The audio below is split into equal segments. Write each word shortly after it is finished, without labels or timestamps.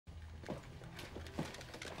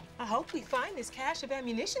I hope we find this cache of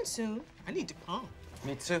ammunition soon. I need to pump.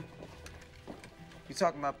 Me too. You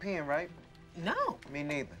talking about peeing, right? No. Me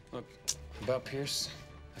neither. Look, about Pierce,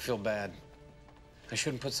 I feel bad. I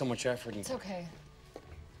shouldn't put so much effort into. It's okay.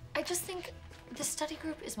 I just think the study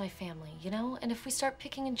group is my family, you know? And if we start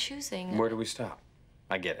picking and choosing... Where do we stop?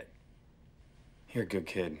 I get it. You're a good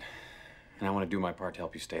kid, and I want to do my part to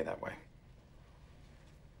help you stay that way.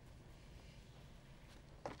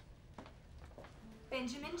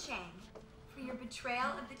 Benjamin Chang, for your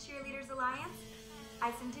betrayal of the Cheerleaders Alliance,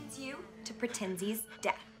 I sentence you to Pretenzi's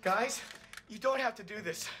death. Guys, you don't have to do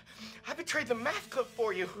this. I betrayed the math club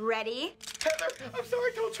for you. Ready? Heather, I'm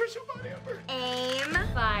sorry I told Trisha about Amber. Aim.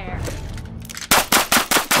 Fire.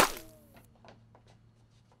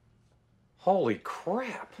 Holy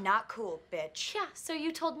crap. Not cool, bitch. Yeah, so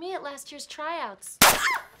you told me at last year's tryouts.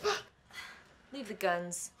 Leave the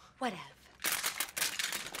guns. Whatever.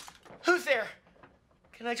 Who's there?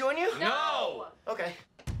 Can I join you? No! Okay.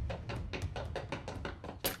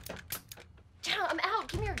 Yeah, I'm out.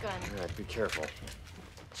 Give me your gun. All right, be careful.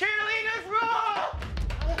 Cheerleaders rule!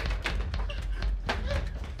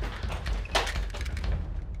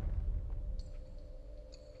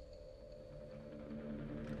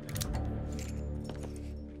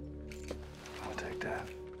 I'll take that.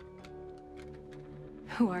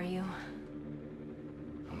 Who are you?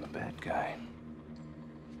 I'm the bad guy.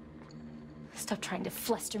 Stop trying to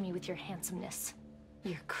fluster me with your handsomeness.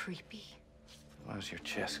 You're creepy. Why's your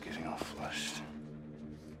chest getting all flushed?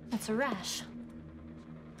 It's a rash.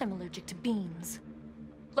 I'm allergic to beans.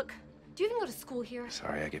 Look, do you even go to school here?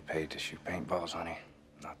 Sorry, I get paid to shoot paintballs, honey.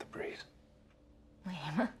 Not the breeze.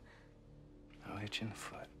 Lame. I'll hit you in the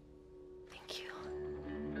foot. Thank you.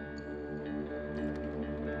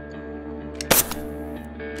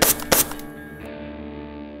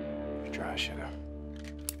 Dry sugar.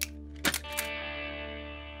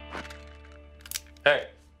 Hey.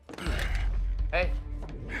 Hey.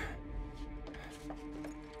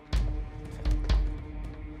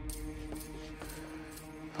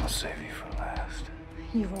 I'll save you for last.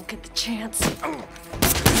 You won't get the chance.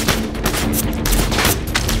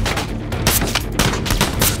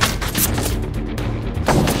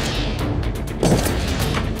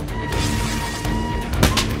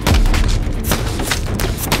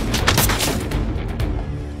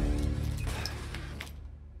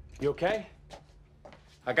 You okay?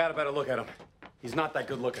 I got a better look at him. He's not that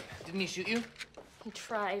good looking. Didn't he shoot you? He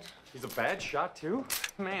tried. He's a bad shot, too?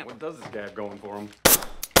 Man, what does this guy have going for him?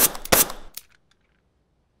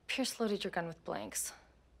 Pierce loaded your gun with blanks.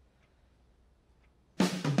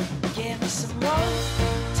 Give me some more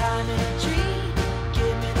time and a dream.